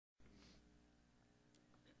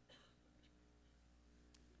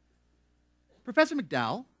Professor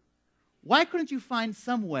McDowell, why couldn't you find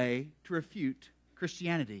some way to refute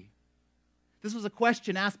Christianity? This was a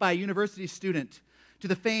question asked by a university student to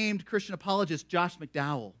the famed Christian apologist Josh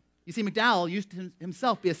McDowell. You see, McDowell used to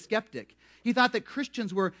himself be a skeptic. He thought that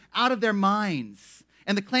Christians were out of their minds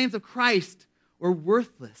and the claims of Christ were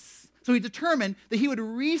worthless. So he determined that he would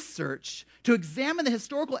research to examine the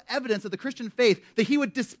historical evidence of the Christian faith, that he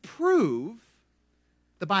would disprove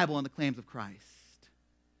the Bible and the claims of Christ.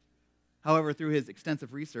 However, through his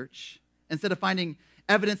extensive research, instead of finding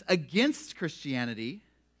evidence against Christianity,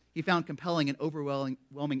 he found compelling and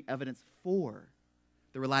overwhelming evidence for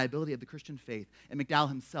the reliability of the Christian faith, and McDowell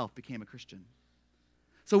himself became a Christian.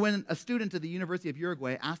 So when a student at the University of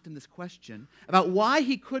Uruguay asked him this question about why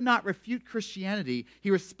he could not refute Christianity,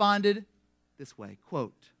 he responded this way,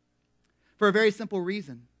 quote, "For a very simple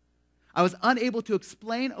reason. I was unable to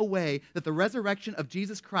explain away that the resurrection of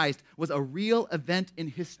Jesus Christ was a real event in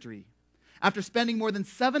history. After spending more than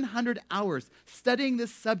 700 hours studying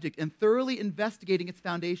this subject and thoroughly investigating its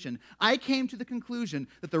foundation, I came to the conclusion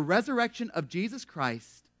that the resurrection of Jesus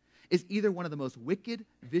Christ is either one of the most wicked,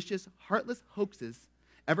 vicious, heartless hoaxes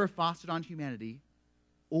ever fostered on humanity,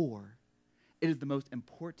 or it is the most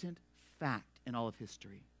important fact in all of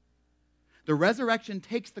history. The resurrection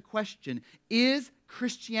takes the question, is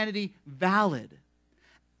Christianity valid,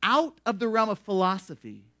 out of the realm of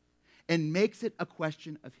philosophy and makes it a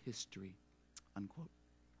question of history," unquote.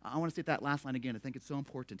 I want to state that last line again. I think it's so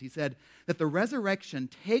important. He said that the resurrection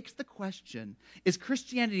takes the question, is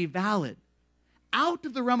Christianity valid, out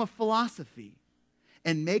of the realm of philosophy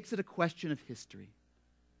and makes it a question of history.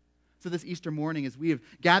 So this Easter morning, as we have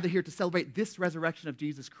gathered here to celebrate this resurrection of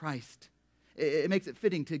Jesus Christ, it makes it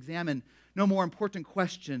fitting to examine no more important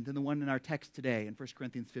question than the one in our text today in 1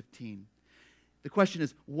 Corinthians 15. The question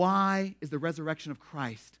is, why is the resurrection of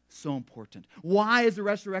Christ so important? Why is the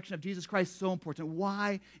resurrection of Jesus Christ so important?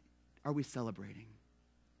 Why are we celebrating?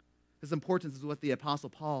 This importance is what the Apostle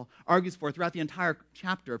Paul argues for throughout the entire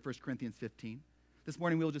chapter of 1 Corinthians 15. This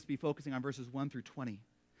morning we'll just be focusing on verses 1 through 20.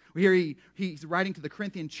 Here he's writing to the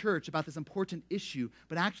Corinthian church about this important issue,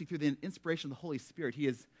 but actually through the inspiration of the Holy Spirit, he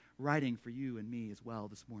is writing for you and me as well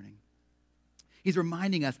this morning. He's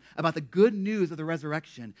reminding us about the good news of the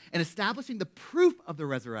resurrection and establishing the proof of the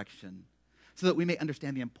resurrection so that we may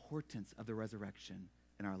understand the importance of the resurrection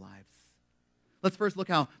in our lives. Let's first look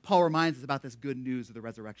how Paul reminds us about this good news of the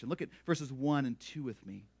resurrection. Look at verses 1 and 2 with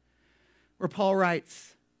me, where Paul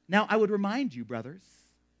writes, "Now I would remind you, brothers,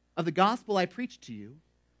 of the gospel I preached to you,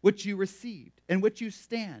 which you received, in which you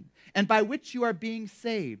stand, and by which you are being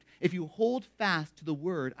saved, if you hold fast to the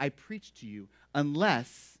word I preached to you,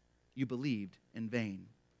 unless you believed in vain."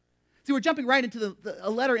 See, we're jumping right into a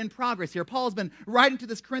letter in progress here. Paul has been writing to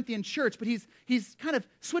this Corinthian church, but he's kind of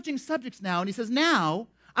switching subjects now, and he says, "Now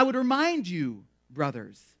I would remind you,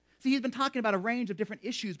 brothers." See, he's been talking about a range of different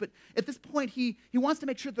issues, but at this point, he wants to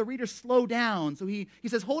make sure that the readers slow down. So he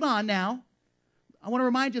says, hold on now. I want to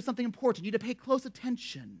remind you of something important. You need to pay close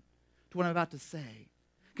attention to what I'm about to say.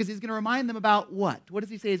 Because he's going to remind them about what? What does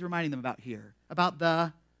he say he's reminding them about here? About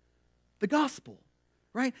the gospel,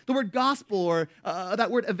 right? The word gospel, or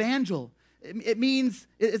that word evangel, it means,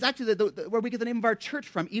 it's actually where we get the name of our church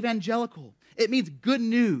from, evangelical. It means good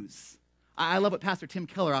news. I love what Pastor Tim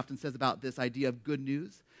Keller often says about this idea of good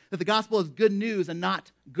news, that the gospel is good news and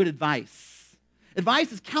not good advice.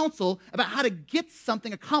 Advice is counsel about how to get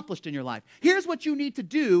something accomplished in your life. Here's what you need to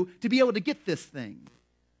do to be able to get this thing.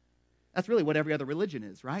 That's really what every other religion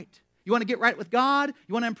is, right? You want to get right with God?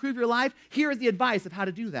 You want to improve your life? Here is the advice of how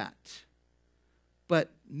to do that.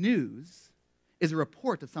 But news is a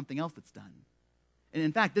report of something else that's done. And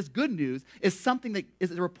in fact, this good news is something that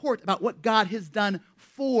is a report about what God has done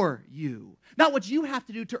for you. Not what you have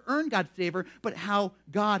to do to earn God's favor, but how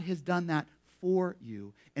God has done that for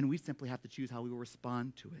you. And we simply have to choose how we will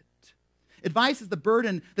respond to it. Advice is the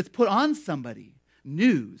burden that's put on somebody.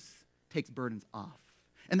 News takes burdens off.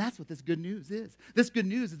 And that's what this good news is. This good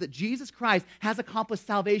news is that Jesus Christ has accomplished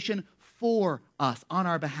salvation for us on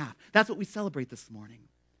our behalf. That's what we celebrate this morning.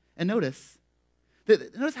 And notice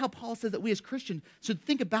how Paul says that we as Christians should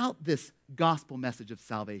think about this gospel message of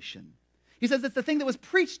salvation. He says it's the thing that was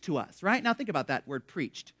preached to us, right? Now think about that word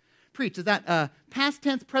preached. Preached, is that past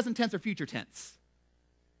tense, present tense, or future tense?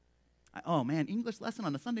 Oh man, English lesson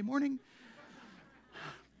on a Sunday morning?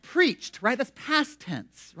 Preached, right? That's past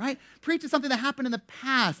tense, right? Preached is something that happened in the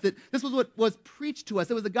past. That this was what was preached to us.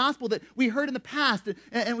 It was the gospel that we heard in the past,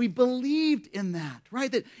 and we believed in that,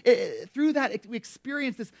 right? That through that we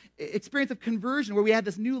experienced this experience of conversion, where we had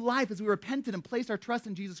this new life as we repented and placed our trust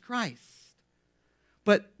in Jesus Christ.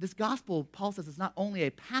 But this gospel, Paul says, is not only a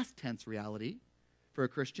past tense reality, for a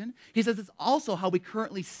Christian. He says it's also how we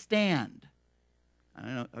currently stand. I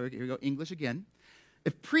don't know, here we go, English again.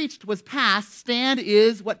 If preached was past, stand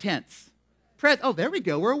is what tense? Oh, there we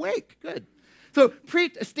go, we're awake, good. So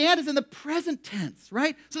stand is in the present tense,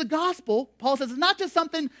 right? So the gospel, Paul says, is not just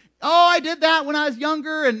something, I did that when I was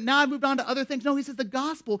younger and now I moved on to other things. No, he says the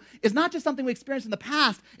gospel is not just something we experienced in the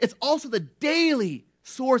past, it's also the daily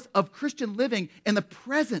source of Christian living in the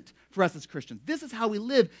present for us as Christians. This is how we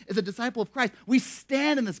live as a disciple of Christ. We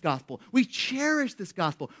stand in this gospel. We cherish this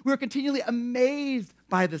gospel. We are continually amazed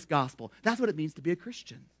by this gospel. That's what it means to be a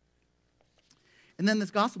Christian. And then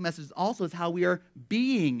this gospel message also is how we are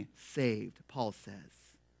being saved, Paul says.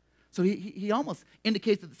 So he almost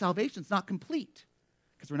indicates that the salvation is not complete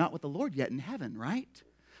because we're not with the Lord yet in heaven, right?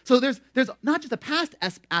 So there's not just a past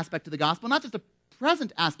aspect to the gospel, not just a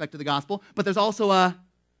present aspect to the gospel, but there's also a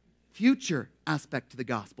future aspect to the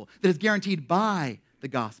gospel that is guaranteed by the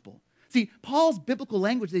gospel. See, Paul's biblical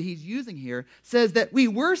language that he's using here says that we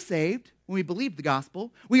were saved when we believed the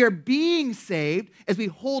gospel. We are being saved as we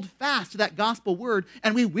hold fast to that gospel word,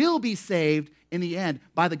 and we will be saved in the end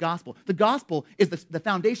by the gospel. The gospel is the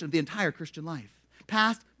foundation of the entire Christian life.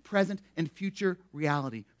 Past, present, and future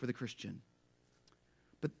reality for the Christian.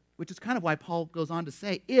 But which is kind of why Paul goes on to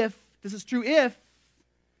say, if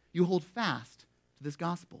you hold fast to this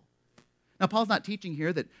gospel. Now, Paul's not teaching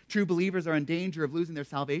here that true believers are in danger of losing their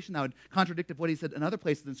salvation. That would contradict of what he said in other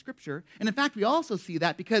places in Scripture. And in fact, we also see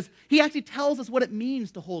that because he actually tells us what it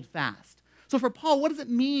means to hold fast. So for Paul, what does it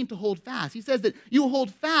mean to hold fast? He says that you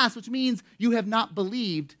hold fast, which means you have not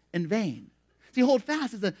believed in vain. See, hold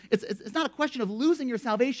fast it's not a question of losing your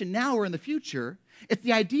salvation now or in the future. It's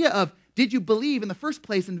the idea of, did you believe in the first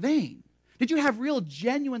place in vain? Did you have real,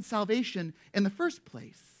 genuine salvation in the first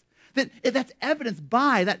place? That's evidenced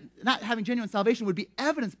by, that not having genuine salvation would be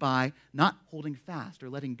evidenced by not holding fast or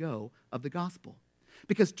letting go of the gospel.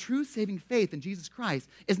 Because true saving faith in Jesus Christ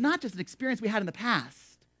is not just an experience we had in the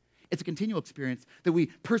past. It's a continual experience that we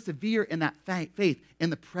persevere in that faith in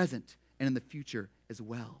the present and in the future as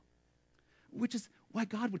well. Which is why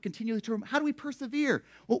God would continually how do we persevere?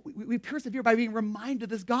 Well, we persevere by being reminded of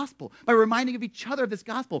this gospel, by reminding of each other of this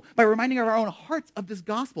gospel, by reminding of our own hearts of this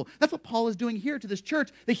gospel. That's what Paul is doing here to this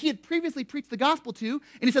church that he had previously preached the gospel to,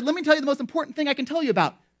 and he said, let me tell you the most important thing I can tell you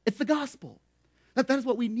about. It's the gospel. That is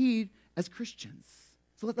what we need as Christians.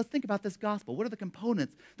 So let's think about this gospel. What are the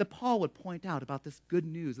components that Paul would point out about this good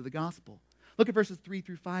news of the gospel? Look at verses 3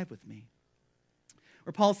 through 5 with me,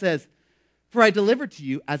 where Paul says, for I delivered to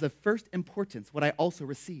you as of first importance what I also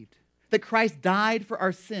received, that Christ died for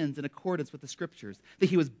our sins in accordance with the Scriptures, that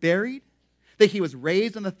he was buried, that he was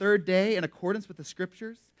raised on the third day in accordance with the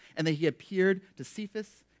Scriptures, and that he appeared to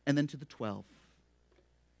Cephas and then to the 12.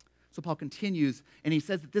 So Paul continues, and he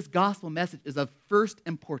says that this gospel message is of first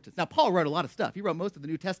importance. Now, Paul wrote a lot of stuff. He wrote most of the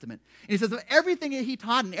New Testament. And he says of everything that he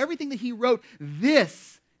taught and everything that he wrote,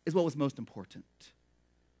 this is what was most important.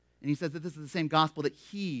 And he says that this is the same gospel that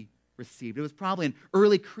he received. It was probably an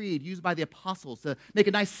early creed used by the apostles to make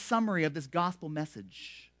a nice summary of this gospel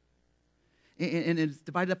message. And it's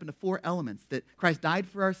divided up into 4 elements: that Christ died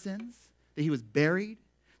for our sins, that he was buried,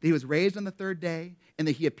 that he was raised on the third day, and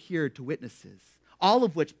that he appeared to witnesses. All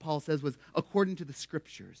of which, Paul says, was according to the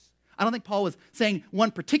Scriptures. I don't think Paul was saying one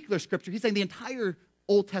particular Scripture. He's saying the entire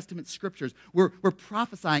Old Testament Scriptures were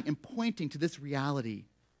prophesying and pointing to this reality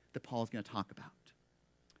that Paul is going to talk about.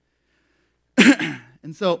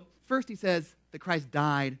 And so, first he says that Christ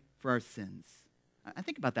died for our sins. I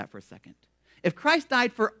think about that for a second. If Christ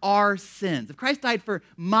died for our sins, if Christ died for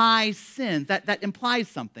my sins, that implies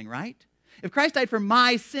something, right? If Christ died for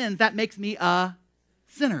my sins, that makes me a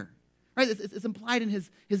sinner, right? It's implied in his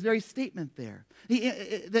very statement there.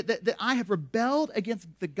 That I have rebelled against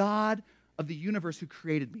the God of the universe who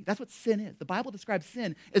created me. That's what sin is. The Bible describes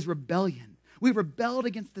sin as rebellion. We rebelled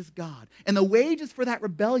against this God. And the wages for that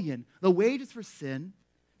rebellion, the wages for sin,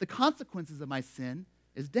 the consequences of my sin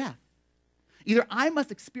is death. Either I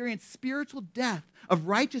must experience spiritual death of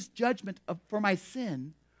righteous judgment for my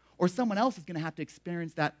sin, or someone else is going to have to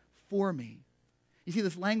experience that for me. You see,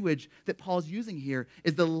 this language that Paul's using here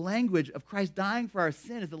is the language of Christ dying for our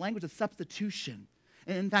sin, is the language of substitution.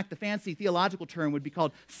 And in fact, the fancy theological term would be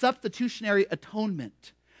called substitutionary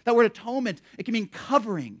atonement. That word atonement, it can mean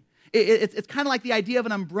covering. It's kind of like the idea of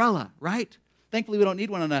an umbrella, right? Thankfully, we don't need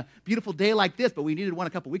one on a beautiful day like this, but we needed one a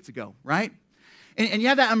couple weeks ago, right? And you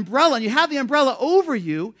have that umbrella, and you have the umbrella over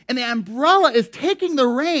you, and the umbrella is taking the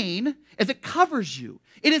rain as it covers you.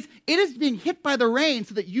 It is being hit by the rain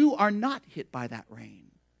so that you are not hit by that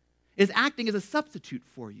rain. It is acting as a substitute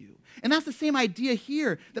for you. And that's the same idea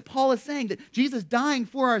here that Paul is saying, that Jesus dying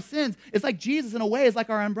for our sins is like Jesus in a way is like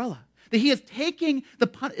our umbrella. That he is taking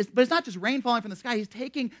but it's not just rain falling from the sky. He's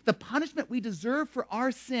taking the punishment we deserve for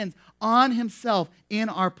our sins on himself in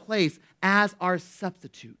our place as our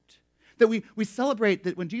substitute. That we celebrate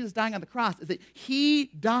that when Jesus dying on the cross is that he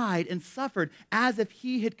died and suffered as if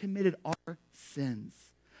he had committed our sins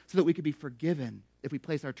so that we could be forgiven if we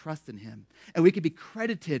place our trust in him. And we could be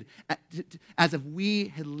credited as if we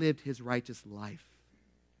had lived his righteous life.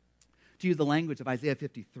 To use the language of Isaiah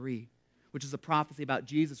 53, which is a prophecy about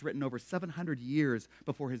Jesus written over 700 years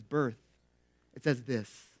before his birth, it says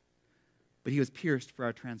this: "But he was pierced for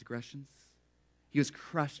our transgressions. He was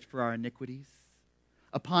crushed for our iniquities.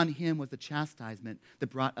 Upon him was the chastisement that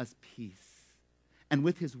brought us peace. And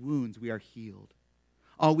with his wounds we are healed.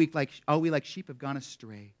 All we like sheep have gone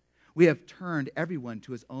astray. We have turned everyone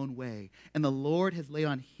to his own way. And the Lord has laid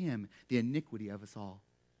on him the iniquity of us all."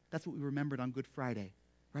 That's what we remembered on Good Friday,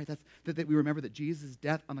 right? That we remember that Jesus'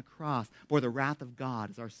 death on the cross bore the wrath of God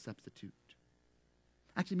as our substitute.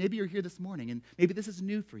 Actually, maybe you're here this morning, and maybe this is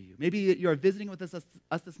new for you. Maybe you're visiting with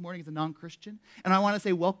us this morning as a non-Christian, and I want to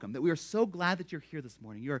say welcome, that we are so glad that you're here this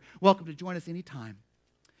morning. You're welcome to join us anytime.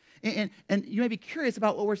 And you may be curious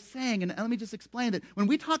about what we're saying, and let me just explain that when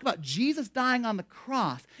we talk about Jesus dying on the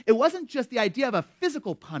cross, it wasn't just the idea of a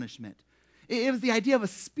physical punishment. It was the idea of a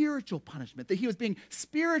spiritual punishment, that he was being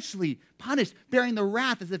spiritually punished, bearing the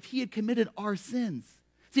wrath as if he had committed our sins.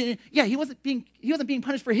 See, yeah, he wasn't being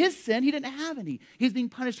punished for his sin. He didn't have any. He was being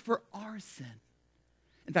punished for our sin.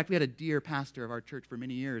 In fact, we had a dear pastor of our church for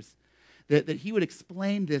many years that he would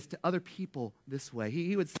explain this to other people this way.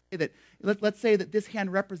 He would say that, let's say that this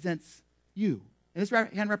hand represents you, and this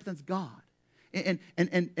hand represents God.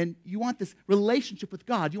 And you want this relationship with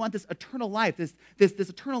God. You want this eternal life, this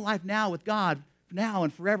eternal life now with God, now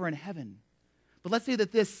and forever in heaven. But let's say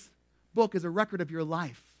that this book is a record of your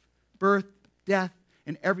life, birth, death,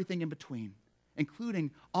 and everything in between, including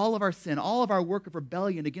all of our sin, all of our work of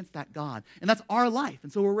rebellion against that God. And that's our life,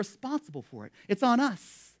 and so we're responsible for it. It's on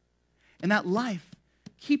us. And that life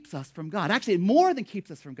keeps us from God. Actually, it more than keeps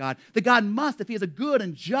us from God. That God must, if he is a good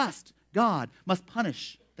and just God, must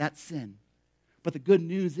punish that sin. But the good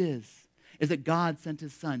news is that God sent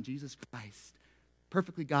his son, Jesus Christ,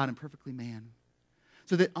 perfectly God and perfectly man,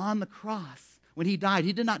 so that on the cross, when he died,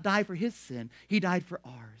 he did not die for his sin, he died for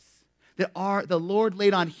ours. That the Lord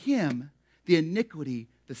laid on him the iniquity,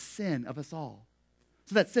 the sin of us all.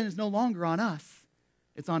 So that sin is no longer on us.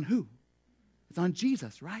 It's on who? It's on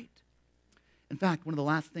Jesus, right? In fact, one of the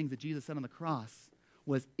last things that Jesus said on the cross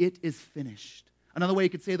was, "It is finished." Another way you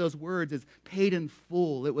could say those words is paid in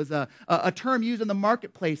full. It was a term used in the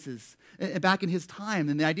marketplaces back in his time.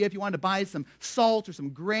 And the idea, if you wanted to buy some salt or some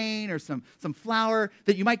grain or some flour,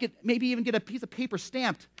 that you might maybe even get a piece of paper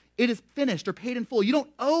stamped, "It is finished," or paid in full. You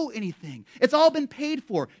don't owe anything. It's all been paid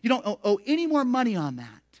for. You don't owe any more money on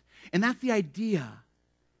that. And that's the idea.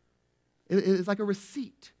 It's like a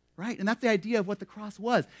receipt, right? And that's the idea of what the cross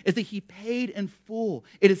was, is that he paid in full.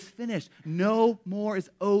 It is finished. No more is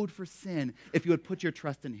owed for sin if you would put your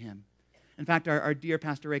trust in him. In fact, our dear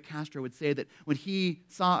Pastor Ray Castro would say that when he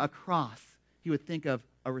saw a cross, he would think of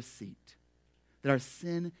a receipt, that our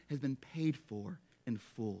sin has been paid for in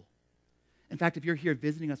full. In fact, if you're here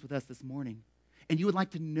visiting us with us this morning, and you would like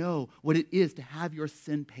to know what it is to have your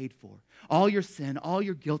sin paid for, all your sin, all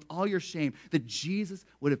your guilt, all your shame, that Jesus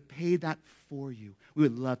would have paid that for you, we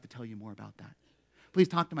would love to tell you more about that. Please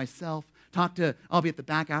talk to myself, I'll be at the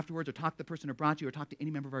back afterwards, or talk to the person who brought you, or talk to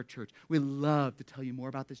any member of our church. We'd love to tell you more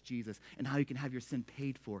about this Jesus and how you can have your sin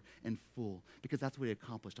paid for in full, because that's what he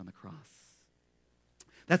accomplished on the cross.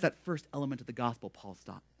 That's that first element of the gospel Paul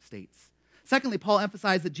states. Secondly, Paul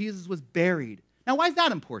emphasized that Jesus was buried. Now, why is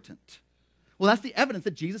that important? Well, that's the evidence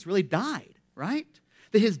that Jesus really died, right?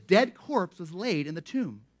 That his dead corpse was laid in the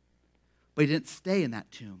tomb. But he didn't stay in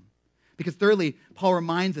that tomb. Because thirdly, Paul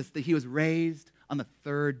reminds us that he was raised on the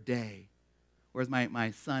third day. Or as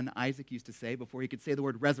my son Isaac used to say before he could say the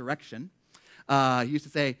word resurrection, he used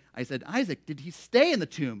to say, I said, "Isaac, did he stay in the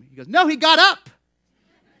tomb?" He goes, "No, he got up."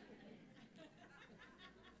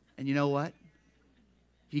 And you know what?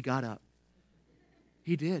 He got up.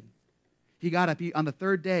 He did. He got up on the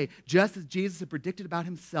third day, just as Jesus had predicted about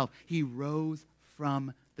himself. He rose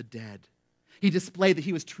from the dead. He displayed that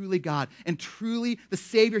he was truly God and truly the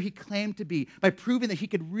Savior he claimed to be by proving that he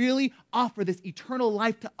could really offer this eternal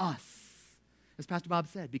life to us, as Pastor Bob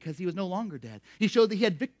said, because he was no longer dead. He showed that he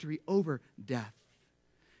had victory over death.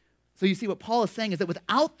 So you see, what Paul is saying is that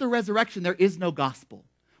without the resurrection, there is no gospel.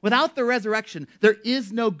 Without the resurrection, there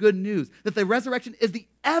is no good news. That the resurrection is the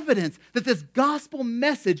evidence that this gospel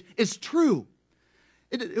message is true.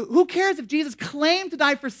 Who cares if Jesus claimed to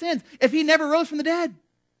die for sins if he never rose from the dead?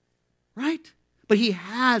 Right? But he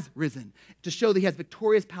has risen to show that he has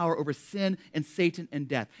victorious power over sin and Satan and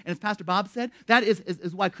death. And as Pastor Bob said, that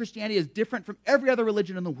is why Christianity is different from every other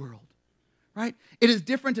religion in the world. Right? It is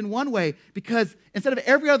different in one way because instead of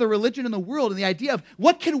every other religion in the world and the idea of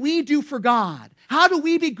what can we do for God? How do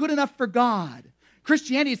we be good enough for God?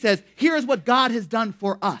 Christianity says, here is what God has done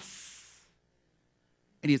for us.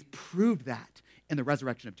 And he has proved that in the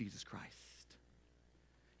resurrection of Jesus Christ.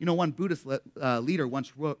 You know, one Buddhist leader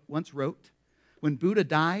once wrote, when Buddha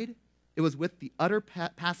died, it was with the utter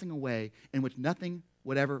passing away in which nothing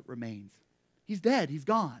whatever remains. He's dead. He's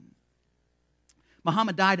gone.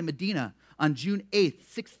 Muhammad died in Medina on June 8th,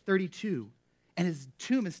 632, and his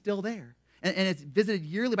tomb is still there. And it's visited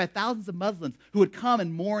yearly by thousands of Muslims who would come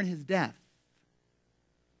and mourn his death.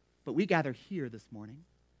 But we gather here this morning,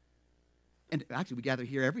 and actually we gather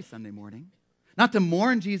here every Sunday morning, not to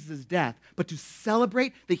mourn Jesus' death, but to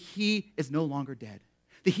celebrate that he is no longer dead,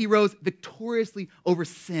 that he rose victoriously over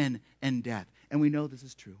sin and death. And we know this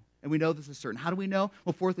is true. And we know this is certain. How do we know?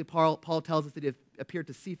 Well, fourthly, Paul tells us that he appeared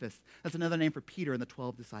to Cephas. That's another name for Peter and the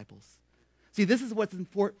 12 disciples. See, this is what's in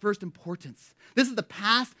first importance. This is the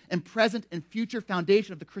past and present and future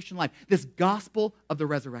foundation of the Christian life, this gospel of the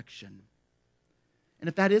resurrection. And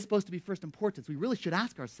if that is supposed to be first importance, we really should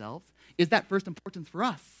ask ourselves, is that first importance for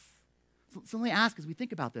us? So let me ask as we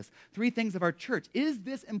think about this, three things of our church. Is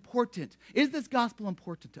this important? Is this gospel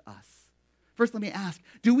important to us? First, let me ask,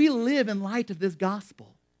 do we live in light of this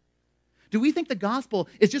gospel? Do we think the gospel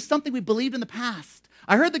is just something we believed in the past?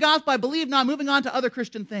 I heard the gospel, I believe, now I'm moving on to other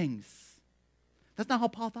Christian things. That's not how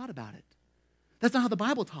Paul thought about it. That's not how the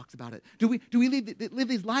Bible talks about it. Do we live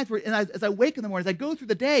these lives where, and as I wake in the morning, as I go through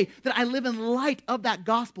the day, that I live in light of that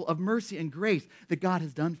gospel of mercy and grace that God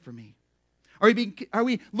has done for me? Are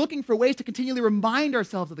we looking for ways to continually remind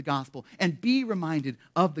ourselves of the gospel and be reminded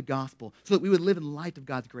of the gospel so that we would live in light of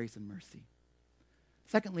God's grace and mercy?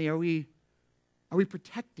 Secondly, are we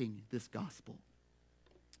protecting this gospel?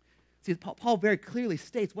 See, Paul very clearly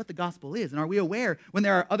states what the gospel is. And are we aware when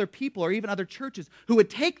there are other people or even other churches who would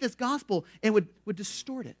take this gospel and would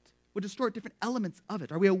distort it, would distort different elements of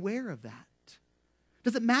it? Are we aware of that?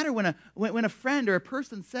 Does it matter when a friend or a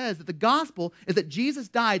person says that the gospel is that Jesus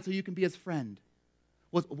died so you can be his friend?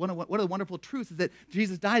 Well, one of the wonderful truths is that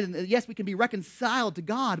Jesus died, and yes, we can be reconciled to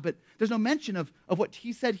God, but there's no mention of what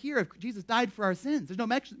he said here, if Jesus died for our sins. There's no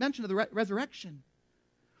mention of the resurrection.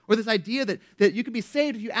 Or this idea that you can be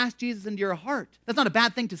saved if you ask Jesus into your heart. That's not a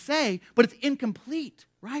bad thing to say, but it's incomplete,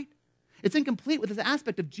 right? It's incomplete with this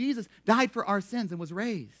aspect of Jesus died for our sins and was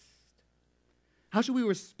raised. How should we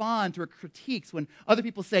respond to our critiques when other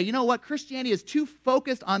people say, you know what, Christianity is too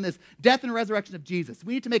focused on this death and resurrection of Jesus.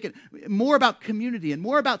 We need to make it more about community and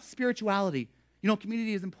more about spirituality. You know,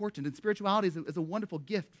 community is important, and spirituality is a wonderful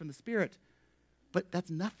gift from the Spirit. But that's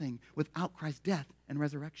nothing without Christ's death and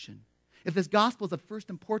resurrection. If this gospel is of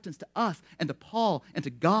first importance to us and to Paul and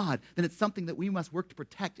to God, then it's something that we must work to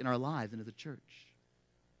protect in our lives and as a church.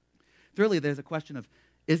 Thirdly, there's a question of,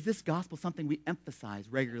 is this gospel something we emphasize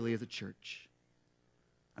regularly as a church?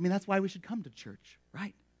 I mean, that's why we should come to church,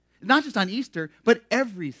 right? Not just on Easter, but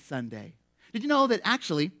every Sunday. Did you know that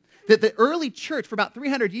actually, that the early church for about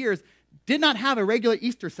 300 years did not have a regular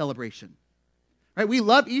Easter celebration? Right? We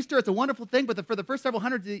love Easter. It's a wonderful thing, but for the first several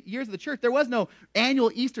hundred years of the church, there was no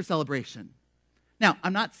annual Easter celebration. Now,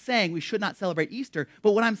 I'm not saying we should not celebrate Easter,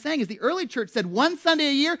 but what I'm saying is the early church said one Sunday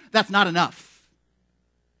a year, that's not enough.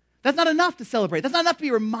 That's not enough to celebrate. That's not enough to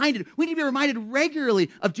be reminded. We need to be reminded regularly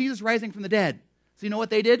of Jesus rising from the dead. So you know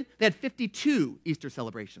what they did? They had 52 Easter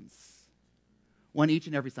celebrations, one each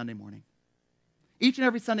and every Sunday morning. Each and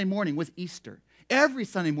every Sunday morning was Easter. Every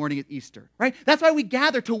Sunday morning is Easter, right? That's why we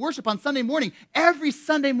gather to worship on Sunday morning. Every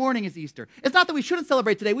Sunday morning is Easter. It's not that we shouldn't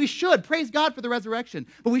celebrate today. We should. Praise God for the resurrection.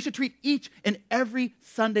 But we should treat each and every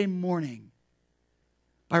Sunday morning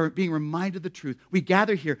by being reminded of the truth. We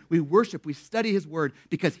gather here. We worship. We study his word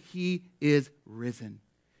because he is risen.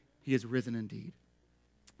 He is risen indeed.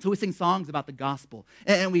 So we sing songs about the gospel,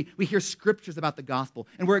 and we hear scriptures about the gospel,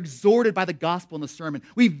 and we're exhorted by the gospel in the sermon.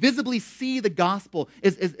 We visibly see the gospel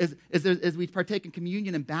as we partake in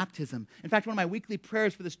communion and baptism. In fact, one of my weekly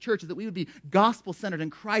prayers for this church is that we would be gospel-centered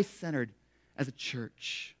and Christ-centered as a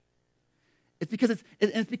church. It's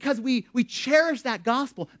because we cherish that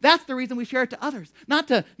gospel. That's the reason we share it to others. Not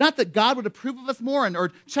that God would approve of us more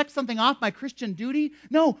or check something off my Christian duty.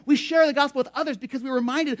 No, we share the gospel with others because we're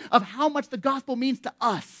reminded of how much the gospel means to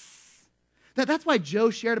us. That's why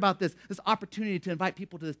Joe shared about this opportunity to invite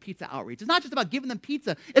people to this pizza outreach. It's not just about giving them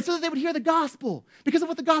pizza. It's so that they would hear the gospel because of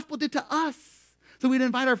what the gospel did to us. So we'd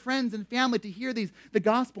invite our friends and family to hear the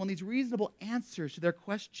gospel and these reasonable answers to their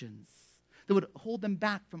questions. that would hold them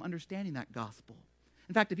back from understanding that gospel.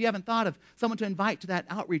 In fact, if you haven't thought of someone to invite to that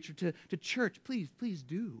outreach or to church, please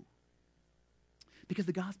do. Because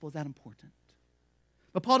the gospel is that important.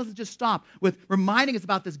 But Paul doesn't just stop with reminding us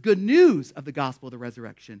about this good news of the gospel of the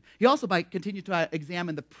resurrection. He also continues to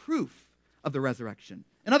examine the proof of the resurrection.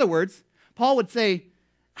 In other words, Paul would say,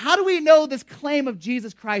 how do we know this claim of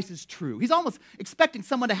Jesus Christ is true? He's almost expecting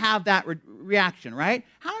someone to have that reaction, right?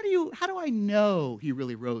 How do I know he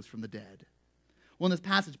really rose from the dead? Well, in this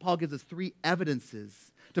passage, Paul gives us 3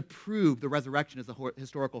 evidences to prove the resurrection is a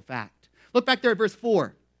historical fact. Look back there at verse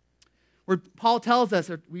 4, where Paul tells us,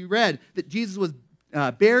 or we read, that Jesus was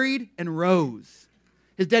buried and rose.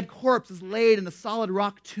 His dead corpse is laid in a solid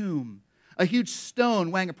rock tomb. A huge stone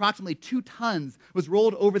weighing approximately 2 tons was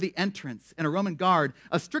rolled over the entrance, and a Roman guard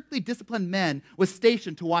of strictly disciplined men was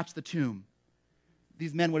stationed to watch the tomb.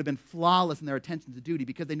 These men would have been flawless in their attention to duty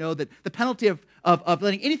because they know that the penalty of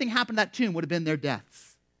letting anything happen to that tomb would have been their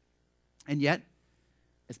deaths. And yet,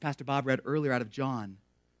 as Pastor Bob read earlier out of John,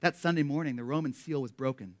 that Sunday morning, the Roman seal was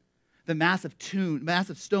broken. The massive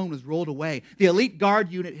stone was rolled away. The elite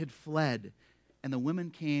guard unit had fled, and the women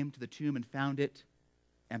came to the tomb and found it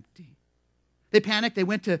empty. They panicked. They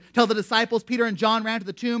went to tell the disciples. Peter and John ran to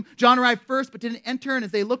the tomb. John arrived first but didn't enter, and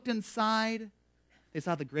as they looked inside, they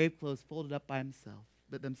saw the grave clothes folded up by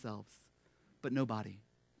themselves, but no body.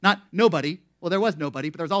 Not nobody. Well, there was nobody,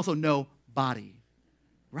 but there was also no body,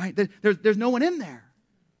 right? There's no one in there.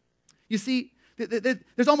 You see,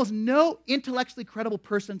 there's almost no intellectually credible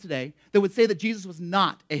person today that would say that Jesus was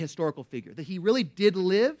not a historical figure, that he really did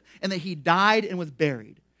live and that he died and was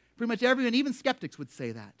buried. Pretty much everyone, even skeptics, would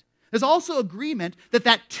say that. There's also agreement that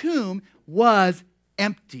that tomb was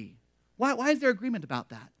empty. Why is there agreement about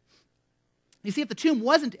that? You see, if the tomb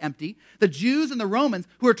wasn't empty, the Jews and the Romans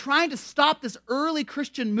who were trying to stop this early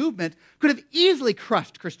Christian movement could have easily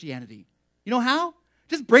crushed Christianity. You know how?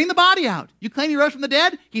 Just bring the body out. You claim he rose from the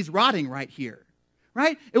dead? He's rotting right here.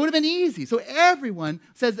 Right? It would have been easy. So everyone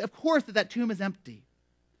says, of course, that tomb is empty.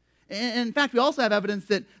 And in fact, we also have evidence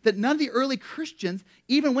that none of the early Christians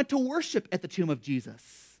even went to worship at the tomb of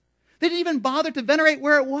Jesus. They didn't even bother to venerate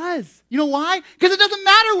where it was. You know why? Because it doesn't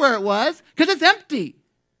matter where it was, because it's empty.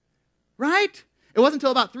 Right? It wasn't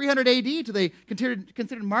until about 300 AD till they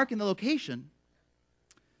considered marking the location.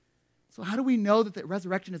 So how do we know that the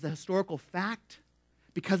resurrection is a historical fact?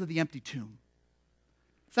 Because of the empty tomb.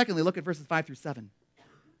 Secondly, look at verses 5 through 7.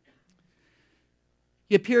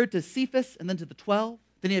 He appeared to Cephas and then to the 12.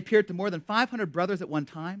 Then he appeared to more than 500 brothers at one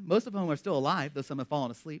time, most of whom are still alive, though some have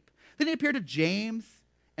fallen asleep. Then he appeared to James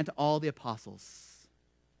and to all the apostles.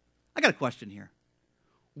 I got a question here.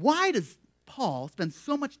 Why does Paul spend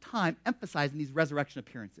so much time emphasizing these resurrection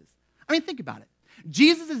appearances? I mean, think about it.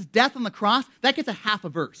 Jesus' death on the cross, that gets a half a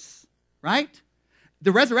verse, right?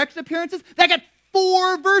 The resurrection appearances, that got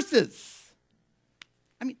 4 verses.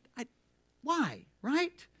 I mean, why,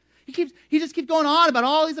 right? He just keeps going on about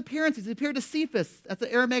all these appearances. He appeared to Cephas, that's the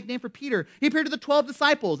Aramaic name for Peter. He appeared to the 12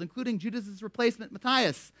 disciples, including Judas' replacement,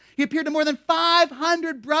 Matthias. He appeared to more than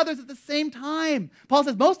 500 brothers at the same time. Paul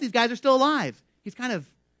says most of these guys are still alive. He's kind of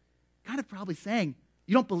probably saying,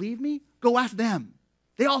 you don't believe me? Go ask them.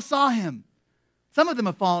 They all saw him. Some of them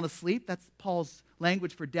have fallen asleep. That's Paul's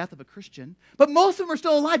language for death of a Christian. But most of them are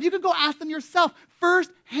still alive. You could go ask them yourself.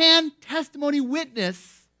 First-hand testimony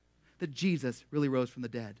witness that Jesus really rose from the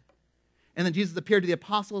dead. And then Jesus appeared to the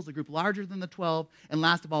apostles, a group larger than the 12. And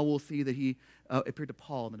last of all, we'll see that he appeared to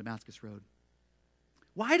Paul on the Damascus Road.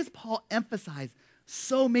 Why does Paul emphasize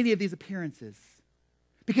so many of these appearances?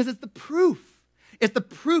 Because it's the proof. It's the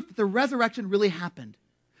proof that the resurrection really happened.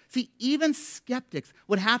 See, even skeptics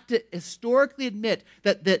would have to historically admit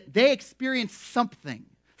that they experienced something.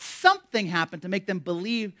 Something happened to make them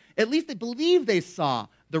believe, at least they believe they saw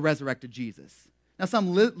the resurrected Jesus. Now,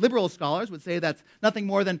 some liberal scholars would say that's nothing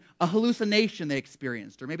more than a hallucination they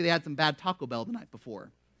experienced, or maybe they had some bad Taco Bell the night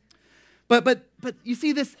before. But you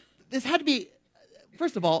see, this had to be,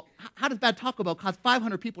 first of all, how does bad Taco Bell cause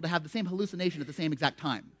 500 people to have the same hallucination at the same exact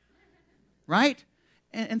time? Right?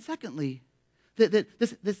 And secondly,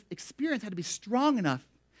 this experience had to be strong enough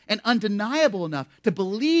and undeniable enough to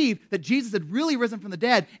believe that Jesus had really risen from the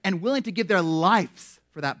dead and willing to give their lives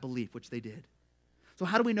for that belief, which they did. So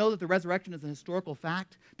how do we know that the resurrection is a historical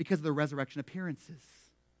fact? Because of the resurrection appearances.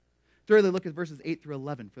 Thirdly, look at verses 8 through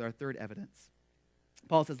 11 for our third evidence.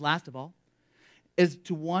 Paul says, last of all, as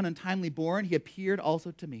to one untimely born, he appeared also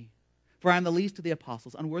to me. For I am the least of the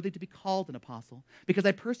apostles, unworthy to be called an apostle, because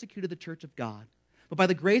I persecuted the church of God. But by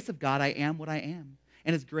the grace of God, I am what I am,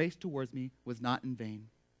 and his grace towards me was not in vain.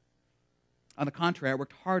 On the contrary, I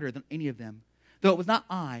worked harder than any of them, though it was not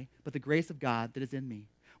I, but the grace of God that is in me.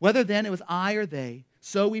 Whether then it was I or they,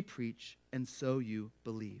 so we preach, and so you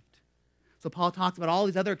believed. So Paul talks about all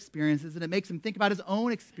these other experiences, and it makes him think about his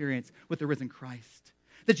own experience with the risen Christ.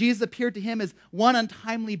 That Jesus appeared to him as one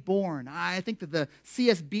untimely born. I think that the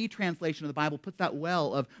CSB translation of the Bible puts that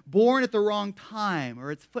well, of born at the wrong time,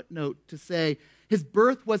 or its footnote to say his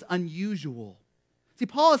birth was unusual. See,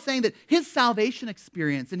 Paul is saying that his salvation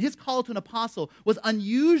experience and his call to an apostle was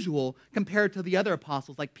unusual compared to the other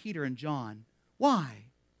apostles like Peter and John. Why?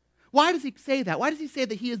 Why does he say that? Why does he say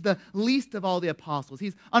that he is the least of all the apostles?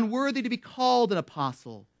 He's unworthy to be called an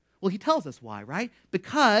apostle. Well, he tells us why, right?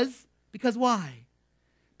 Because why?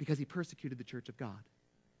 Because he persecuted the church of God.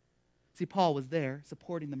 See, Paul was there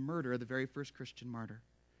supporting the murder of the very first Christian martyr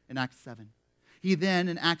in Acts 7. He then,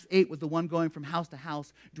 in Acts 8, was the one going from house to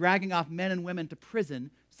house, dragging off men and women to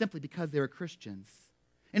prison simply because they were Christians.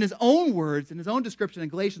 In his own words, in his own description in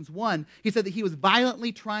Galatians 1, he said that he was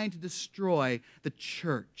violently trying to destroy the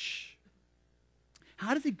church.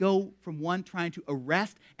 How does he go from one trying to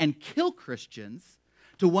arrest and kill Christians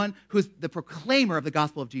to one who's the proclaimer of the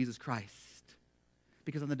gospel of Jesus Christ?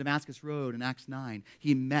 Because on the Damascus Road in Acts 9,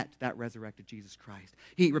 he met that resurrected Jesus Christ.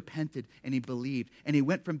 He repented and he believed. And he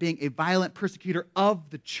went from being a violent persecutor of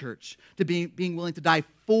the church to being willing to die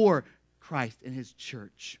for Christ and his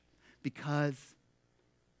church because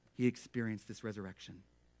he experienced this resurrection.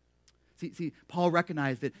 See, Paul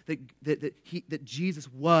recognized that Jesus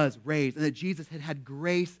was raised and that Jesus had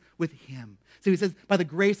grace with him. So he says, by the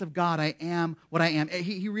grace of God, I am what I am.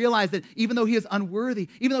 He realized that even though he is unworthy,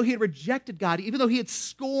 even though he had rejected God, even though he had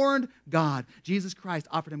scorned God, Jesus Christ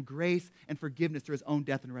offered him grace and forgiveness through his own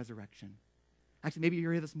death and resurrection. Actually, maybe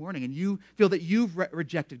you're here this morning and you feel that you've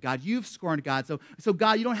rejected God, you've scorned God. So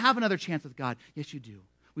God, you don't have another chance with God. Yes, you do.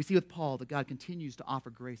 We see with Paul that God continues to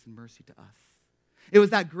offer grace and mercy to us. It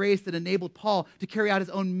was that grace that enabled Paul to carry out his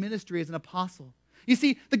own ministry as an apostle. You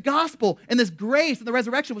see, the gospel and this grace and the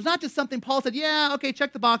resurrection was not just something Paul said, yeah, okay,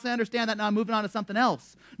 check the box, I understand that, now I'm moving on to something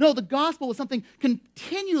else. No, the gospel was something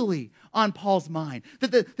continually on Paul's mind.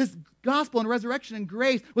 That this gospel and resurrection and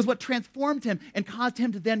grace was what transformed him and caused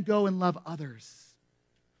him to then go and love others.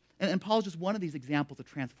 And Paul's just one of these examples of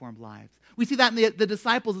transformed lives. We see that in the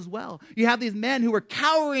disciples as well. You have these men who were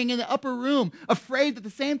cowering in the upper room, afraid that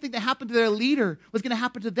the same thing that happened to their leader was going to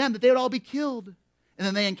happen to them, that they would all be killed. And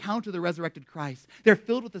then they encounter the resurrected Christ. They're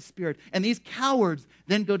filled with the Spirit. And these cowards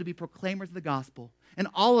then go to be proclaimers of the gospel. And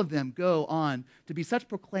all of them go on to be such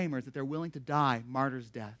proclaimers that they're willing to die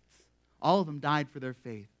martyrs' deaths. All of them died for their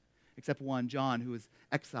faith, except one, John, who was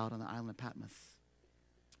exiled on the island of Patmos.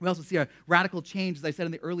 We also see a radical change, as I said,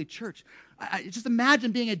 in the early church. Just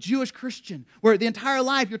imagine being a Jewish Christian where the entire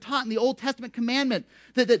life you're taught in the Old Testament commandment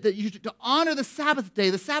that you should to honor the Sabbath day.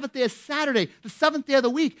 The Sabbath day is Saturday, the seventh day of the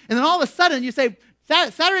week. And then all of a sudden you say,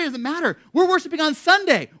 Saturday doesn't matter. We're worshiping on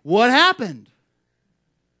Sunday. What happened?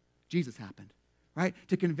 Jesus happened, right?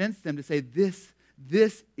 To convince them to say, this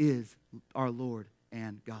is our Lord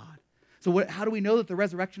and God. So how do we know that the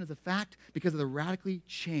resurrection is a fact? Because of the radical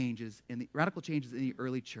changes in the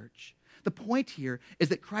early church. The point here is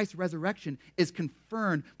that Christ's resurrection is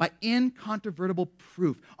confirmed by incontrovertible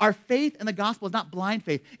proof. Our faith in the gospel is not blind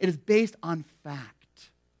faith. It is based on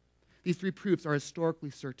fact. These three proofs are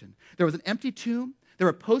historically certain. There was an empty tomb, there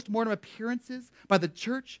were post-mortem appearances by the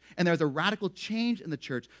church, and there was a radical change in the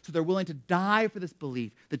church, so they're willing to die for this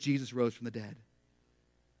belief that Jesus rose from the dead.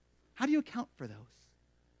 How do you account for those?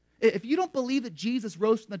 If you don't believe that Jesus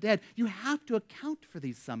rose from the dead, you have to account for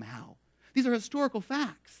these somehow. These are historical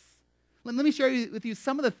facts. Let me share with you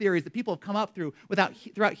some of the theories that people have come up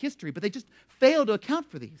throughout history, but they just fail to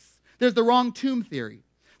account for these. There's the wrong tomb theory.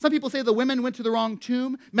 Some people say the women went to the wrong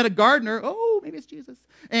tomb, met a gardener, maybe it's Jesus,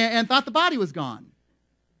 and thought the body was gone.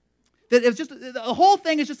 That it was just, the whole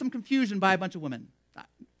thing is just some confusion by a bunch of women.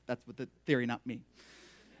 That's what the theory, not me.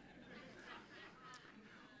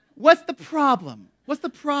 What's the problem? What's the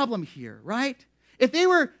problem here, right? If they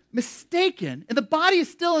were mistaken and the body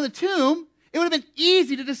is still in the tomb, it would have been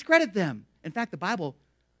easy to discredit them. In fact, the Bible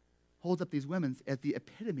holds up these women as the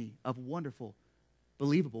epitome of wonderful,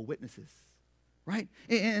 believable witnesses, right?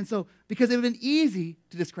 And so, because it would have been easy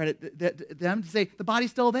to discredit them, to say the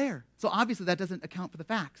body's still there. So obviously that doesn't account for the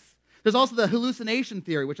facts. There's also the hallucination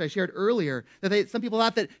theory, which I shared earlier, that some people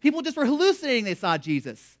thought that people just were hallucinating they saw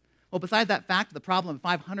Jesus. Well, besides that fact, the problem of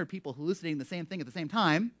 500 people hallucinating the same thing at the same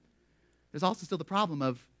time, there's also still the problem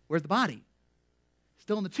of where's the body?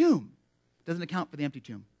 Still in the tomb. Doesn't account for the empty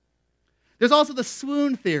tomb. There's also the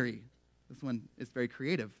swoon theory. This one is very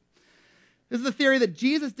creative. This is the theory that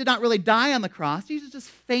Jesus did not really die on the cross. Jesus just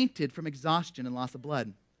fainted from exhaustion and loss of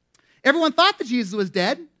blood. Everyone thought that Jesus was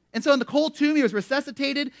dead, and so in the cold tomb he was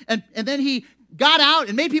resuscitated, and then he got out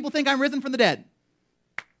and made people think I'm risen from the dead.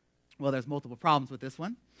 Well, there's multiple problems with this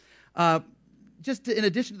one. In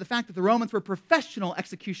addition to the fact that the Romans were professional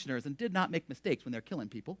executioners and did not make mistakes when they're killing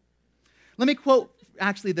people. Let me quote,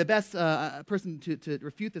 actually, the best person to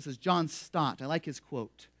refute this is John Stott. I like his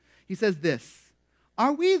quote. He says this,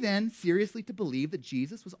 "Are we then seriously to believe that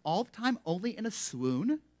Jesus was all the time only in a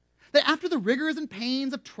swoon? That after the rigors and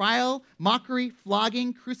pains of trial, mockery,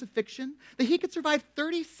 flogging, crucifixion, that he could survive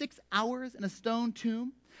 36 hours in a stone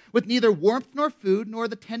tomb with neither warmth nor food nor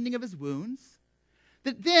the tending of his wounds?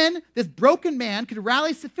 That then this broken man could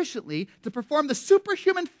rally sufficiently to perform the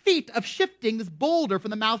superhuman feat of shifting this boulder from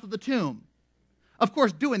the mouth of the tomb. Of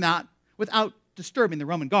course, doing that without disturbing the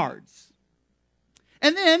Roman guards.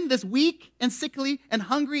 And then this weak and sickly and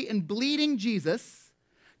hungry and bleeding Jesus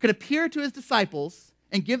could appear to his disciples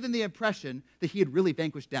and give them the impression that he had really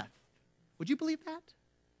vanquished death. Would you believe that?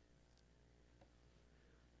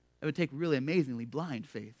 It would take really amazingly blind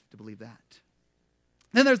faith to believe that.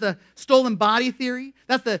 Then there's the stolen body theory.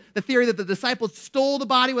 That's the theory that the disciples stole the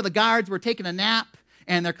body while the guards were taking a nap,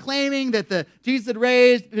 and they're claiming that Jesus had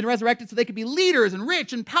been resurrected so they could be leaders and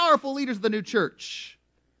rich and powerful leaders of the new church.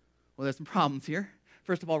 Well, there's some problems here.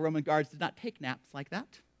 First of all, Roman guards did not take naps like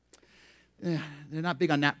that. They're not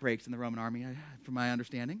big on nap breaks in the Roman army, from my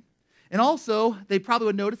understanding. And also, they probably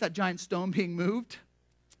would notice that giant stone being moved.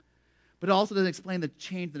 But it also doesn't explain the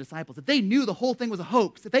change in the disciples. If they knew the whole thing was a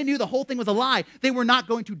hoax, if they knew the whole thing was a lie, they were not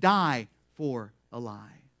going to die for a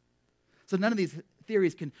lie. So none of these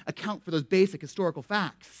theories can account for those basic historical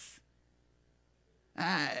facts.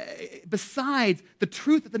 Besides the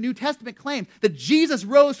truth that the New Testament claims, that Jesus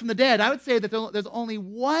rose from the dead, I would say that there's only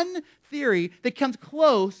one theory that comes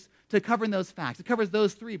close to covering those facts. It covers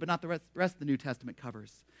those three, but not the rest of the New Testament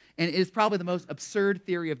covers. And it is probably the most absurd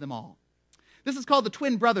theory of them all. This is called the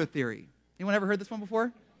twin brother theory. Anyone ever heard this one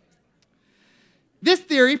before? This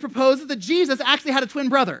theory proposes that Jesus actually had a twin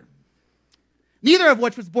brother, neither of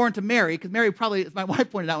which was born to Mary, because Mary probably, as my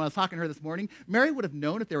wife pointed out when I was talking to her this morning, Mary would have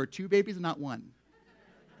known if there were two babies and not one.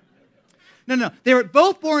 No. They were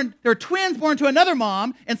both born, they were twins born to another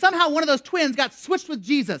mom, and somehow one of those twins got switched with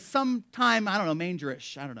Jesus sometime,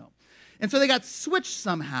 mangerish, I don't know. And so they got switched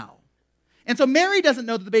somehow. And so Mary doesn't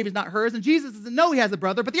know that the baby's not hers, and Jesus doesn't know he has a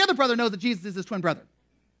brother, but the other brother knows that Jesus is his twin brother.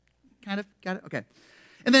 Kind of? Got it? Okay.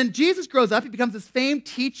 And then Jesus grows up. He becomes this famed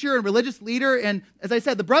teacher and religious leader, and as I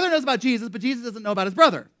said, the brother knows about Jesus, but Jesus doesn't know about his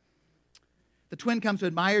brother. The twin comes to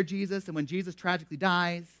admire Jesus, and when Jesus tragically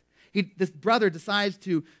dies, this brother decides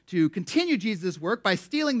to continue Jesus' work by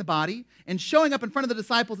stealing the body and showing up in front of the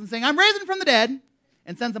disciples and saying, "I'm risen from the dead,"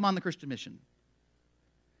 and sends them on the Christian mission.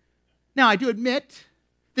 Now, I do admit,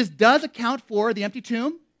 this does account for the empty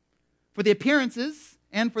tomb, for the appearances,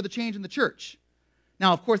 and for the change in the church.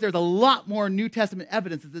 Now, of course, there's a lot more New Testament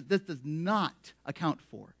evidence that this does not account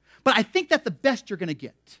for. But I think that's the best you're going to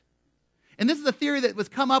get. And this is a theory that was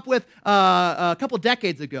come up with a couple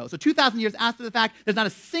decades ago. So 2,000 years after the fact, there's not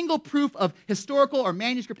a single proof of historical or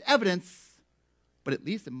manuscript evidence, but at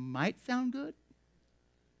least it might sound good.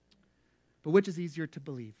 But which is easier to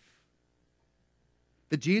believe?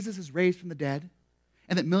 That Jesus is raised from the dead,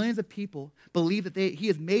 and that millions of people believe that he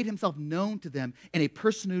has made himself known to them in a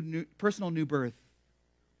personal new birth,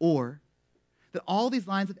 or that all these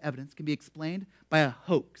lines of evidence can be explained by a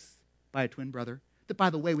hoax by a twin brother that, by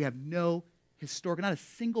the way, we have no historical, not a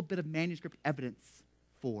single bit of manuscript evidence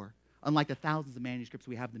for, unlike the thousands of manuscripts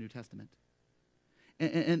we have in the New Testament.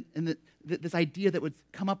 And this idea that would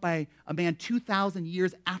come up by a man 2,000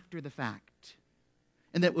 years after the fact,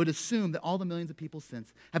 and that would assume that all the millions of people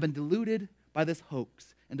since have been deluded by this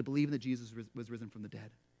hoax and to believe that Jesus was risen from the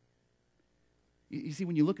dead. You see,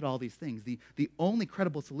 when you look at all these things, the only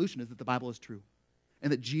credible solution is that the Bible is true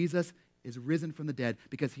and that Jesus is risen from the dead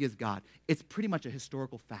because he is God. It's pretty much a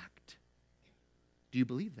historical fact. Do you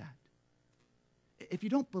believe that? If you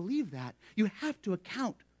don't believe that, you have to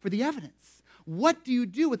account for the evidence. What do you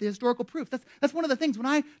do with the historical proof? That's one of the things when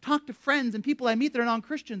I talk to friends and people I meet that are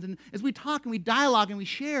non-Christians, and as we talk and we dialogue and we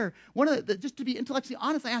share, just to be intellectually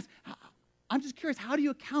honest, I ask, I'm just curious, how do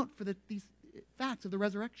you account for these facts of the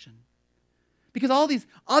resurrection? Because all these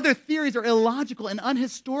other theories are illogical and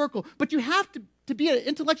unhistorical, but you have to be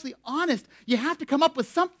intellectually honest, you have to come up with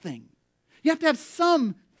something. You have to have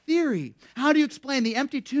some theory. How do you explain the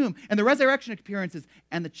empty tomb and the resurrection appearances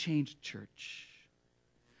and the changed church?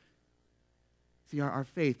 See, our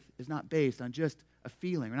faith is not based on just a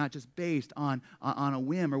feeling, or not just based on a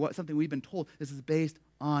whim or something we've been told. This is based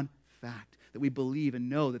on fact, that we believe and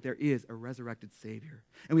know that there is a resurrected Savior.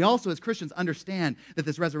 And we also, as Christians, understand that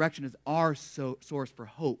this resurrection is our source for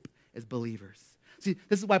hope as believers. See,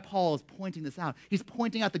 this is why Paul is pointing this out. He's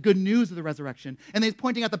pointing out the good news of the resurrection, and then he's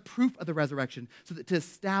pointing out the proof of the resurrection so that to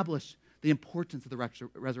establish the importance of the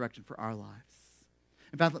resurrection for our lives.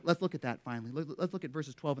 In fact, let's look at that finally. Let's look at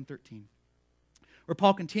verses 12 and 13, where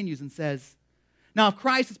Paul continues and says, "Now if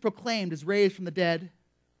Christ is proclaimed as raised from the dead,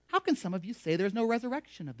 how can some of you say there's no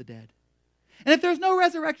resurrection of the dead? And if there's no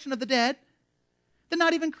resurrection of the dead, then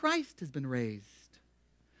not even Christ has been raised."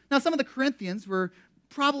 Now, some of the Corinthians were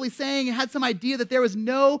probably saying, had some idea that there was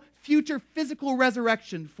no future physical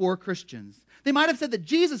resurrection for Christians. They might have said that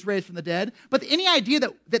Jesus raised from the dead, but any idea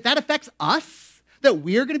that affects us, that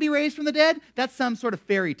we're going to be raised from the dead, that's some sort of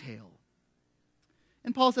fairy tale.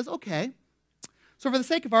 And Paul says, okay, so for the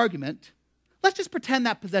sake of argument, let's just pretend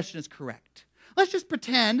that position is correct. Let's just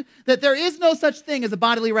pretend that there is no such thing as a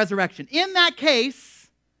bodily resurrection. In that case,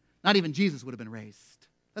 not even Jesus would have been raised.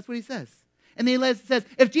 That's what he says. And then he says,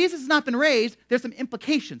 if Jesus has not been raised, there's some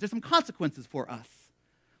implications, there's some consequences for us.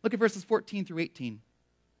 Look at verses 14 through 18,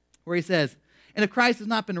 where he says, "And if Christ has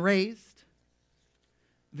not been raised,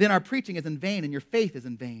 then our preaching is in vain and your faith is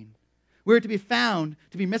in vain. We are to be found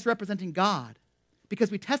to be misrepresenting God,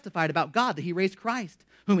 because we testified about God that he raised Christ,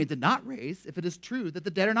 whom he did not raise, if it is true that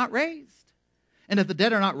the dead are not raised. And if the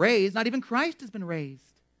dead are not raised, not even Christ has been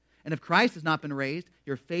raised. And if Christ has not been raised,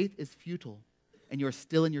 your faith is futile, and you are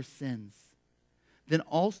still in your sins.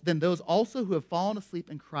 Then those also who have fallen asleep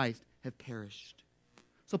in Christ have perished."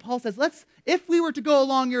 So Paul says, if we were to go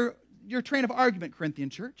along your train of argument, Corinthian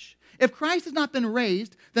church, if Christ has not been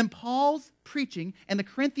raised, then Paul's preaching and the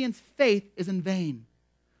Corinthians' faith is in vain.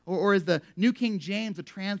 Or as the New King James would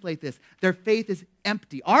translate this, their faith is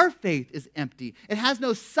empty. Our faith is empty. It has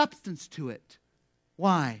no substance to it.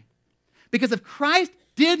 Why? Because if Christ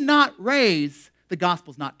did not raise, the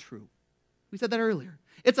gospel's not true. We said that earlier.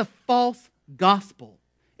 It's a false gospel.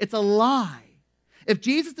 It's a lie. If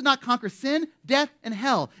Jesus did not conquer sin, death, and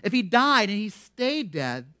hell, if he died and he stayed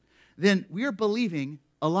dead, then we're believing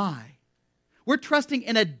a lie. We're trusting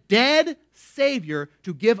in a dead Savior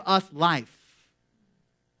to give us life.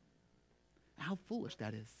 How foolish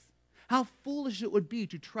that is. How foolish it would be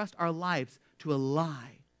to trust our lives to a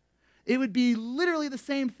lie. It would be literally the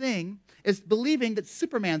same thing as believing that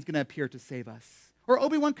Superman's going to appear to save us, or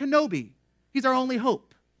Obi-Wan Kenobi. He's our only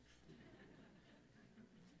hope.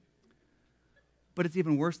 But it's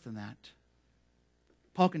even worse than that.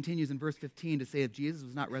 Paul continues in verse 15 to say if Jesus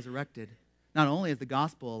was not resurrected, not only is the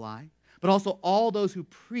gospel a lie, but also all those who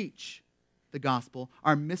preach the gospel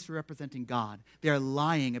are misrepresenting God. They are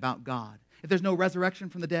lying about God. If there's no resurrection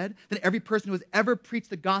from the dead, then every person who has ever preached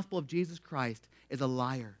the gospel of Jesus Christ is a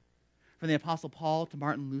liar. From the Apostle Paul to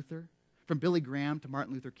Martin Luther, from Billy Graham to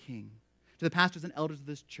Martin Luther King, to the pastors and elders of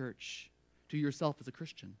this church, to yourself as a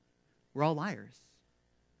Christian, we're all liars.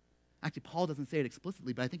 Actually, Paul doesn't say it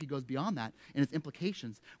explicitly, but I think he goes beyond that in his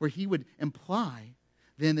implications, where he would imply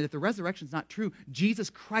then that if the resurrection is not true, Jesus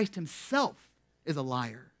Christ himself is a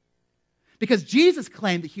liar. Because Jesus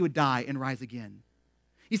claimed that he would die and rise again.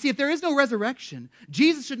 You see, if there is no resurrection,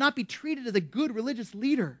 Jesus should not be treated as a good religious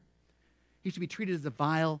leader. He should be treated as a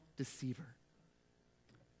vile deceiver.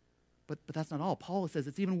 But that's not all. Paul says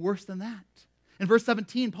it's even worse than that. In verse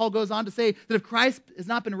 17, Paul goes on to say that if Christ has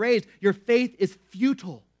not been raised, your faith is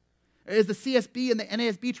futile. As the CSB and the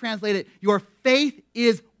NASB translate it, your faith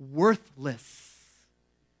is worthless.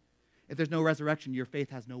 If there's no resurrection, your faith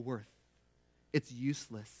has no worth. It's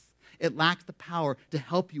useless. It lacks the power to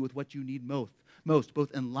help you with what you need most,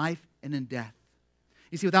 both in life and in death.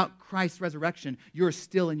 You see, without Christ's resurrection, you're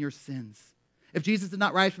still in your sins. If Jesus did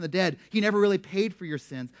not rise from the dead, he never really paid for your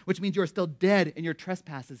sins, which means you are still dead in your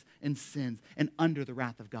trespasses and sins and under the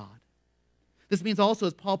wrath of God. This means also,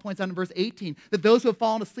 as Paul points out in verse 18, that those who have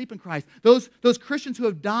fallen asleep in Christ, those Christians who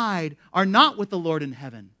have died, are not with the Lord in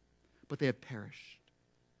heaven, but they have perished.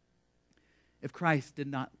 If Christ did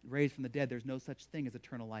not raise from the dead, there's no such thing as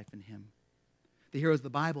eternal life in him. The heroes of the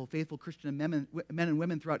Bible, faithful Christian men and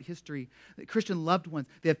women throughout history, Christian loved ones,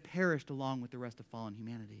 they have perished along with the rest of fallen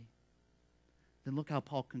humanity. Then look how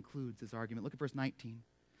Paul concludes his argument. Look at verse 19.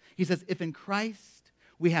 He says, if in Christ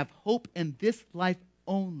we have hope in this life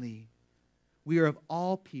only, we are of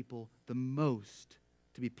all people the most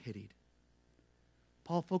to be pitied.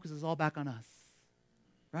 Paul focuses all back on us,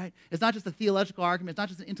 right? It's not just a theological argument. It's not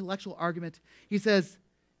just an intellectual argument. He says,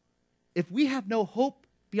 if we have no hope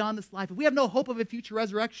beyond this life, if we have no hope of a future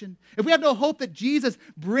resurrection, if we have no hope that Jesus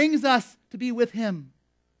brings us to be with him,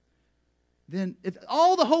 then if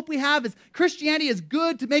all the hope we have is Christianity is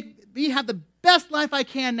good to make me have the best life I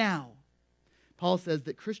can now, Paul says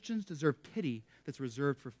that Christians deserve pity that's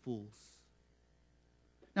reserved for fools.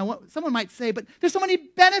 Now, someone might say, but there's so many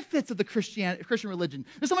benefits of the Christian religion.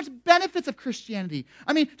 There's so much benefits of Christianity.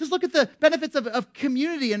 I mean, just look at the benefits of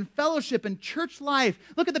community and fellowship and church life.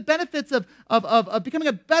 Look at the benefits of becoming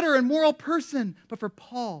a better and moral person. But for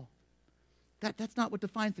Paul, that's not what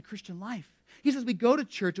defines the Christian life. He says we go to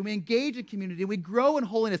church and we engage in community and we grow in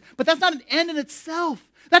holiness, but that's not an end in itself.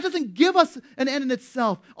 That doesn't give us an end in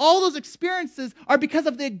itself. All those experiences are because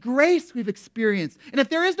of the grace we've experienced. And if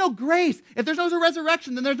there is no grace, if there's no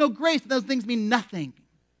resurrection, then there's no grace, and those things mean nothing.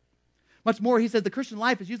 Much more, he says the Christian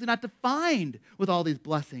life is usually not defined with all these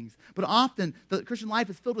blessings, but often the Christian life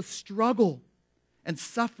is filled with struggle and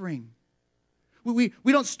suffering. We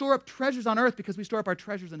don't store up treasures on earth because we store up our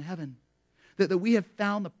treasures in heaven. That we have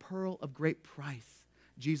found the pearl of great price,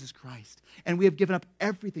 Jesus Christ. And we have given up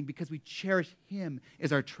everything because we cherish him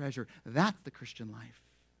as our treasure. That's the Christian life.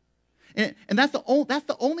 And that's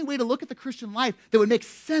the only way to look at the Christian life that would make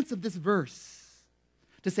sense of this verse.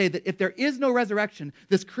 To say that if there is no resurrection,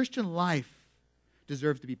 this Christian life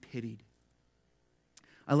deserves to be pitied.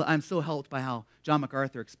 I'm so helped by how John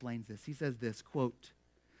MacArthur explains this. He says this, quote,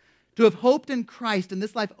 "To have hoped in Christ in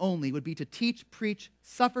this life only would be to teach, preach,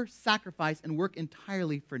 suffer, sacrifice, and work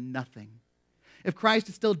entirely for nothing. If Christ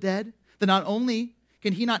is still dead, then not only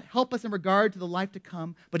can he not help us in regard to the life to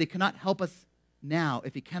come, but he cannot help us now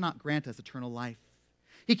if he cannot grant us eternal life.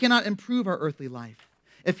 He cannot improve our earthly life.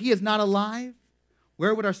 If he is not alive,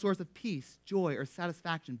 where would our source of peace, joy, or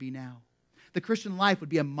satisfaction be now? The Christian life would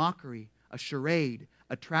be a mockery, a charade,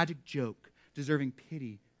 a tragic joke, deserving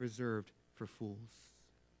pity reserved for fools."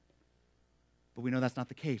 But we know that's not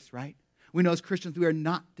the case, right? We know as Christians we are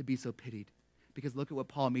not to be so pitied, because look at what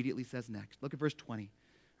Paul immediately says next. Look at verse 20,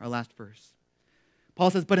 our last verse.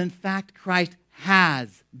 Paul says, "But in fact Christ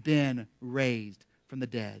has been raised from the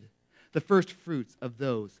dead, the first fruits of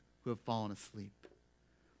those who have fallen asleep."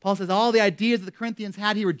 Paul says all the ideas that the Corinthians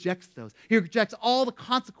had, he rejects those. He rejects all the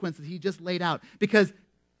consequences he just laid out, because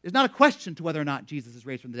there's not a question to whether or not Jesus is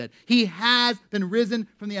raised from the dead. He has been risen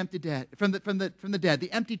from the dead.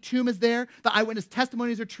 The empty tomb is there, the eyewitness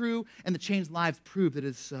testimonies are true, and the changed lives prove that it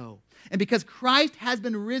is so. And because Christ has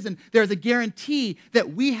been risen, there is a guarantee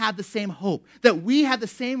that we have the same hope, that we have the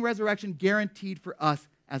same resurrection guaranteed for us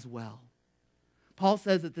as well. Paul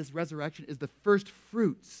says that this resurrection is the first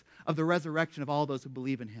fruits of the resurrection of all those who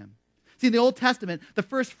believe in him. See, in the Old Testament, the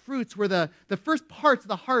first fruits were the first parts of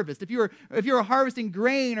the harvest. If you were harvesting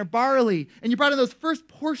grain or barley, and you brought in those first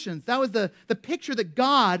portions, that was the picture that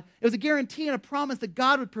God, it was a guarantee and a promise that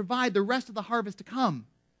God would provide the rest of the harvest to come.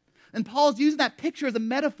 And Paul's using that picture as a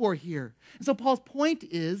metaphor here. And so Paul's point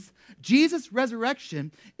is, Jesus'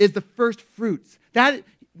 resurrection is the first fruits. That,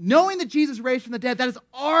 knowing that Jesus raised from the dead, that is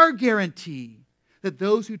our guarantee that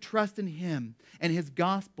those who trust in him and his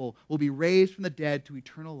gospel will be raised from the dead to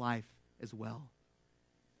eternal life as well.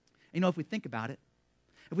 And if we think about it,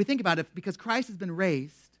 because Christ has been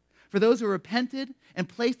raised, for those who repented and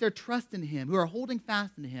placed their trust in him, who are holding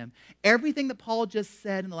fast in him, everything that Paul just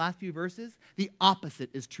said in the last few verses, the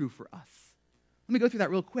opposite is true for us. Let me go through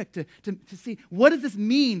that real quick to see, what does this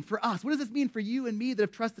mean for us? What does this mean for you and me that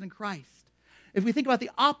have trusted in Christ? If we think about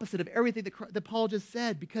the opposite of everything that Paul just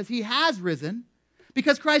said, because he has risen,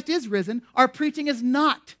 because Christ is risen, our preaching is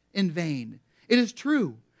not in vain. It is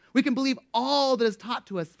true. We can believe all that is taught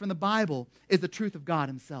to us from the Bible is the truth of God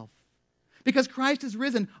himself. Because Christ is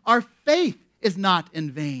risen, our faith is not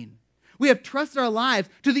in vain. We have trusted our lives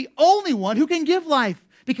to the only one who can give life,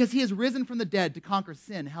 because he has risen from the dead to conquer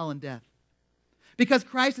sin, hell, and death. Because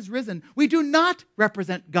Christ is risen, we do not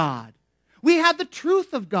represent God. We have the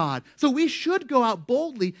truth of God. So we should go out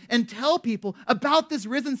boldly and tell people about this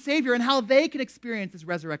risen Savior and how they can experience this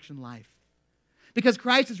resurrection life. Because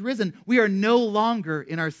Christ is risen, we are no longer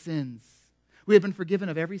in our sins. We have been forgiven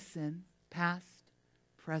of every sin, past,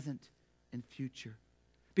 present, and future.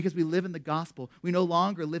 Because we live in the gospel, we no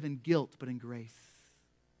longer live in guilt, but in grace.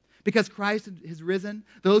 Because Christ has risen,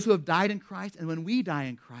 those who have died in Christ, and when we die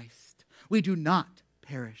in Christ, we do not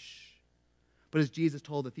perish. But as Jesus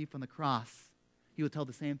told the thief on the cross, he will tell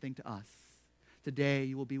the same thing to us. Today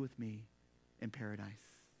you will be with me in paradise.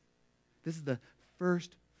 This is the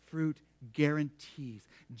first fruit guarantees.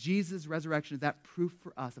 Jesus' resurrection is that proof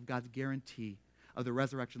for us of God's guarantee of the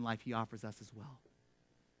resurrection life he offers us as well.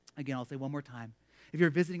 Again, I'll say one more time. If you're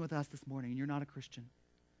visiting with us this morning and you're not a Christian,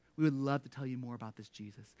 we would love to tell you more about this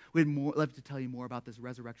Jesus. We'd love to tell you more about this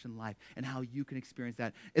resurrection life and how you can experience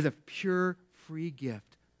that as a pure, free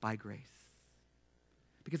gift by grace.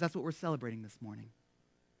 Because that's what we're celebrating this morning.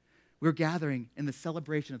 We're gathering in the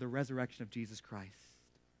celebration of the resurrection of Jesus Christ.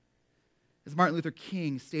 As Martin Luther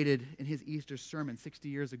King stated in his Easter sermon 60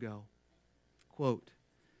 years ago, quote,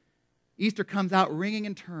 Easter comes out ringing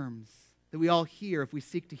in terms that we all hear if we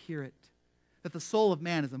seek to hear it, that the soul of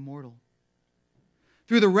man is immortal.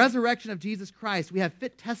 Through the resurrection of Jesus Christ, we have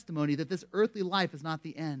fit testimony that this earthly life is not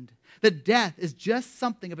the end, that death is just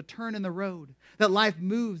something of a turn in the road, that life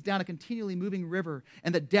moves down a continually moving river,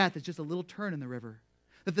 and that death is just a little turn in the river,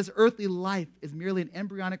 that this earthly life is merely an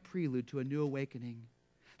embryonic prelude to a new awakening,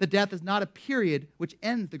 that death is not a period which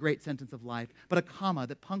ends the great sentence of life, but a comma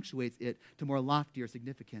that punctuates it to more loftier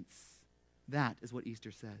significance. That is what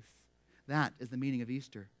Easter says. That is the meaning of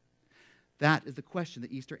Easter. That is the question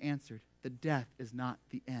that Easter answered, that death is not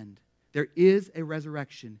the end. There is a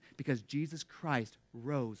resurrection because Jesus Christ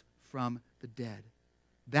rose from the dead.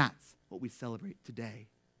 That's what we celebrate today.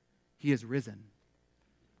 He is risen.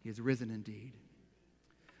 He is risen indeed.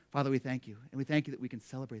 Father, we thank you, and we thank you that we can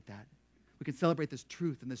celebrate that. We can celebrate this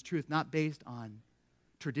truth, and this truth not based on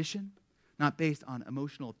tradition, not based on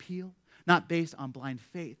emotional appeal, not based on blind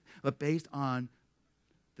faith, but based on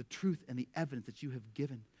the truth and the evidence that you have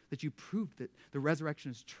given, that you proved that the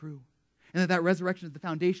resurrection is true, and that resurrection is the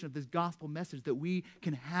foundation of this gospel message, that we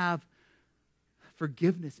can have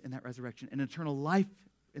forgiveness in that resurrection, and eternal life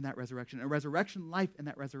in that resurrection, and resurrection life in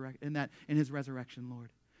that in his resurrection, Lord,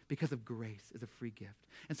 because of grace as a free gift.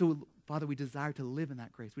 And so, Father, we desire to live in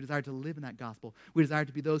that grace. We desire to live in that gospel. We desire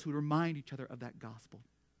to be those who remind each other of that gospel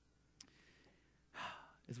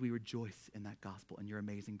as we rejoice in that gospel and your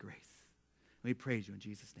amazing grace. We praise you in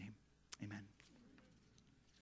Jesus' name. Amen.